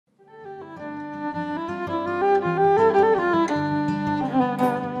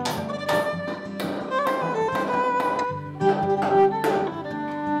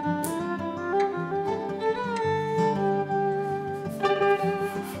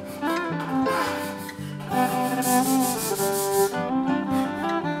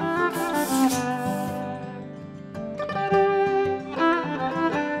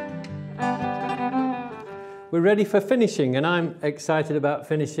we're ready for finishing, and I'm excited about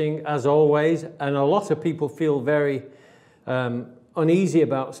finishing as always, and a lot of people feel very uneasy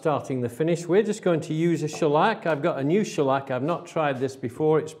about starting the finish. We're just going to use a shellac. I've got a new shellac. I've not tried this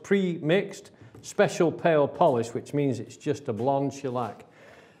before. It's pre-mixed, special pale polish, which means it's just a blonde shellac.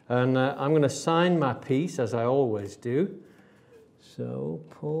 And I'm going to sign my piece, as I always do. So,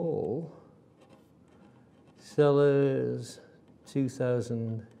 Paul, Sellers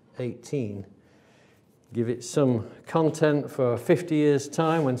 2018. Give it some content for 50 years'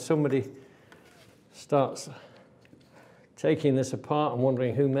 time when somebody starts taking this apart and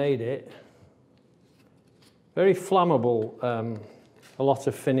wondering who made it. Very flammable, a lot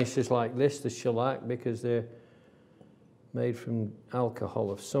of finishes like this, the shellac, because they're made from alcohol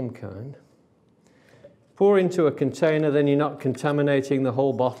of some kind. Pour into a container, then you're not contaminating the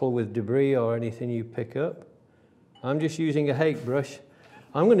whole bottle with debris or anything you pick up. I'm just using a hake brush.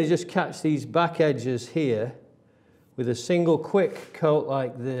 I'm going to just catch these back edges here with a single quick coat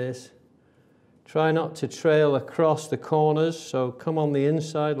like this. Try not to trail across the corners, so come on the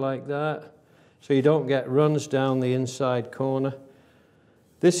inside like that, so you don't get runs down the inside corner.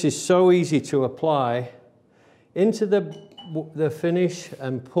 This is so easy to apply. Into the finish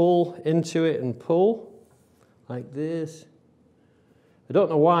and pull into it and pull like this. I don't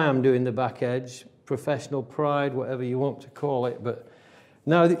know why I'm doing the back edge. Professional pride, whatever you want to call it, but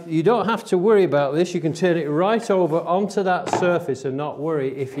now you don't have to worry about this. You can turn it right over onto that surface and not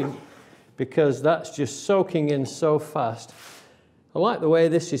worry because that's just soaking in so fast. I like the way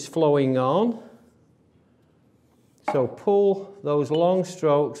this is flowing on. So pull those long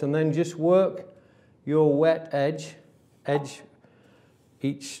strokes and then just work your wet edge.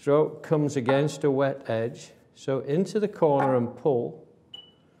 Each stroke comes against a wet edge. So into the corner and pull.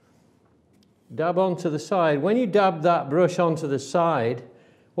 Dab onto the side. When you dab that brush onto the side,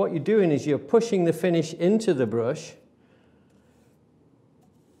 what you're doing is you're pushing the finish into the brush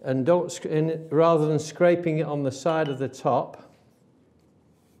and rather than scraping it on the side of the top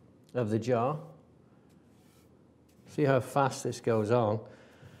of the jar. See how fast this goes on.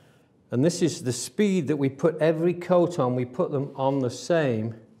 And this is the speed that we put every coat on. We put them on the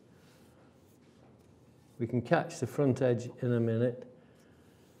same. We can catch the front edge in a minute.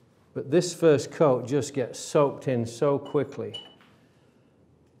 But this first coat just gets soaked in so quickly.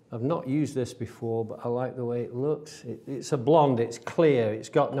 I've not used this before, but I like the way it looks. It's a blonde, it's clear, it's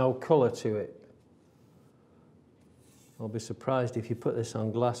got no colour to it. I'll be surprised if you put this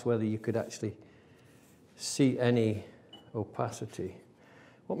on glass whether you could actually see any opacity.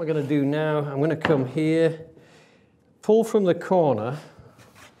 What am I going to do now? I'm going to come here, pull from the corner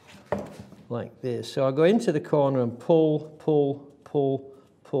like this. So I'll go into the corner and pull, pull, pull,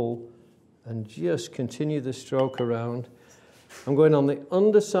 pull, and just continue the stroke around. I'm going on the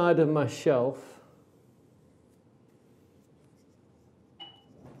underside of my shelf.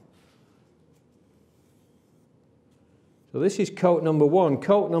 So this is coat number one.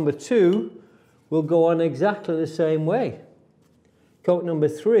 Coat number two will go on exactly the same way. Coat number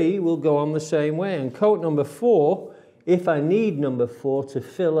three will go on the same way. And coat number four, if I need number four to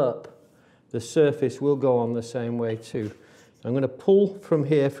fill up the surface, will go on the same way too. I'm going to pull from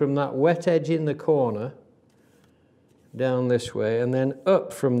here, from that wet edge in the corner, down this way, and then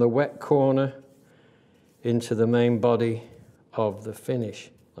up from the wet corner into the main body of the finish,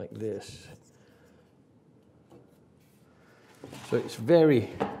 like this. So it's very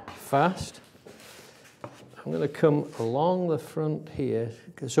fast. I'm going to come along the front here,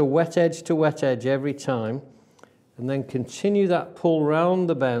 so wet edge to wet edge every time, and then continue that pull round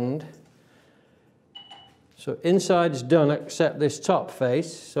the bend. So inside's done except this top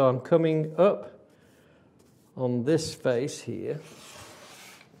face, so I'm coming up on this face here.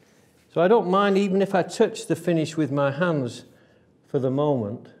 So I don't mind even if I touch the finish with my hands for the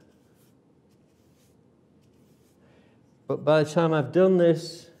moment. But by the time I've done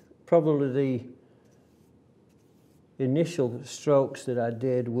this, probably the initial strokes that I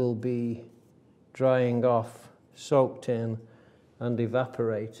did will be drying off, soaked in and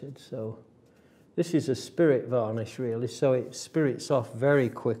evaporated. So this is a spirit varnish really, so it spirits off very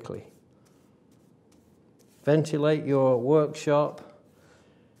quickly. Ventilate your workshop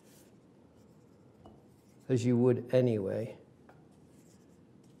as you would anyway.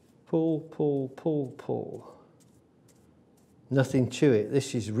 Pull, pull, pull, pull. Nothing to it.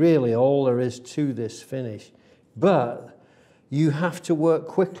 This is really all there is to this finish. But you have to work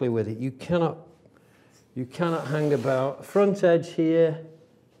quickly with it. You cannot hang about. Front edge here,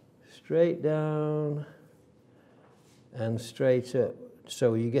 straight down and straight up.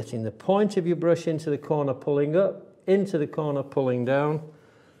 So you're getting the point of your brush into the corner, pulling up, into the corner, pulling down.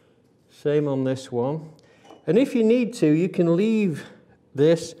 Same on this one. And if you need to, you can leave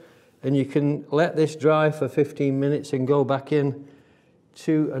this and you can let this dry for 15 minutes and go back in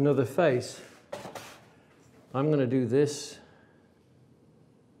to another face. I'm going to do this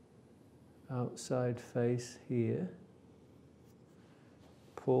outside face here.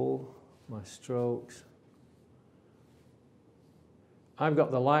 Pull my strokes. I've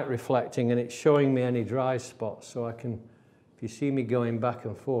got the light reflecting and it's showing me any dry spots, so I can, if you see me going back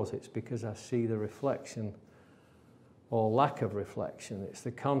and forth, it's because I see the reflection or lack of reflection. It's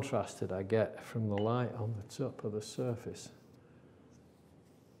the contrast that I get from the light on the top of the surface.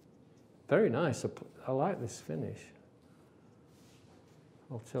 Very nice. I like this finish.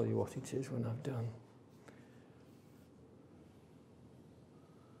 I'll tell you what it is when I've done.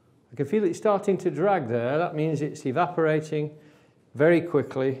 I can feel it starting to drag there. That means it's evaporating very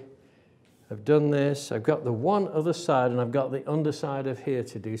quickly. I've done this. I've got the one other side and I've got the underside of here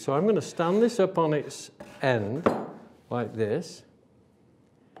to do. So I'm going to stand this up on its end like this.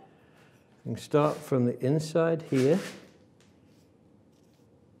 And start from the inside here.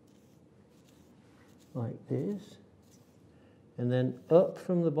 Like this. And then up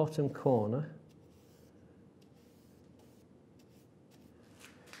from the bottom corner.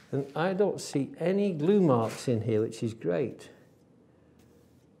 And I don't see any glue marks in here, which is great.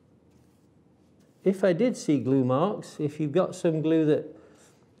 If I did see glue marks, if you've got some glue that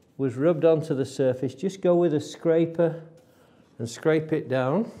was rubbed onto the surface, just go with a scraper and scrape it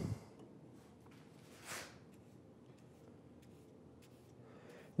down.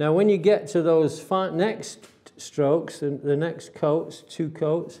 Now when you get to those next strokes, the next coats, 2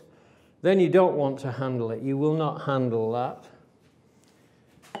 coats, then you don't want to handle it. You will not handle that,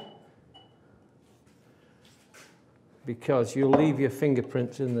 because you'll leave your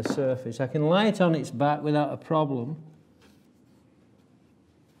fingerprints in the surface. I can lay it on its back without a problem.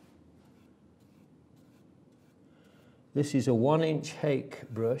 This is a 1-inch hake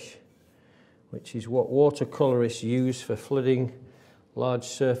brush, which is what watercolorists use for flooding large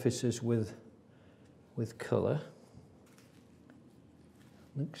surfaces with colour.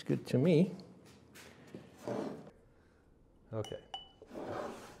 Looks good to me. Okay.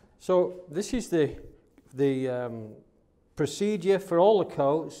 So this is the procedure for all the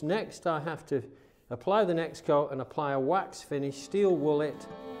coats. Next I have to apply the next coat and apply a wax finish, steel wool it,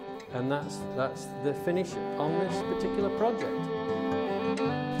 and that's the finish on this particular project.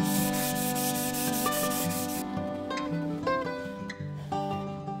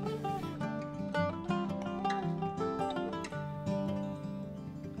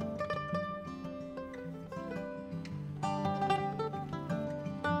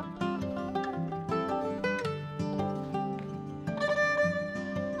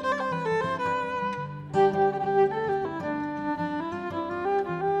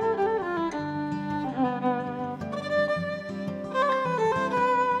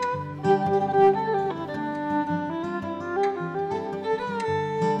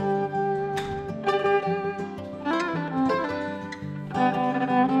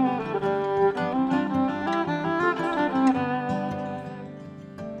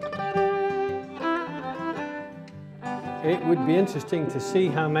 It would be interesting to see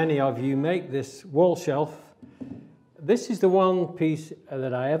how many of you make this wall shelf. This is the one piece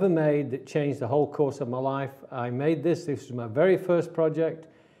that I ever made that changed the whole course of my life. I made this. This was my very first project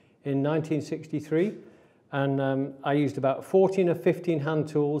in 1963. And I used about 14 or 15 hand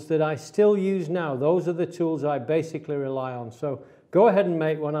tools that I still use now. Those are the tools I basically rely on. So go ahead and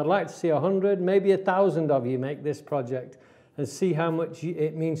make one. I'd like to see 100, maybe 1,000 of you make this project and see how much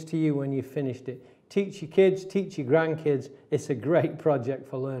it means to you when you've finished it. Teach your kids, teach your grandkids. It's a great project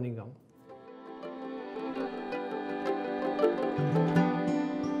for learning on.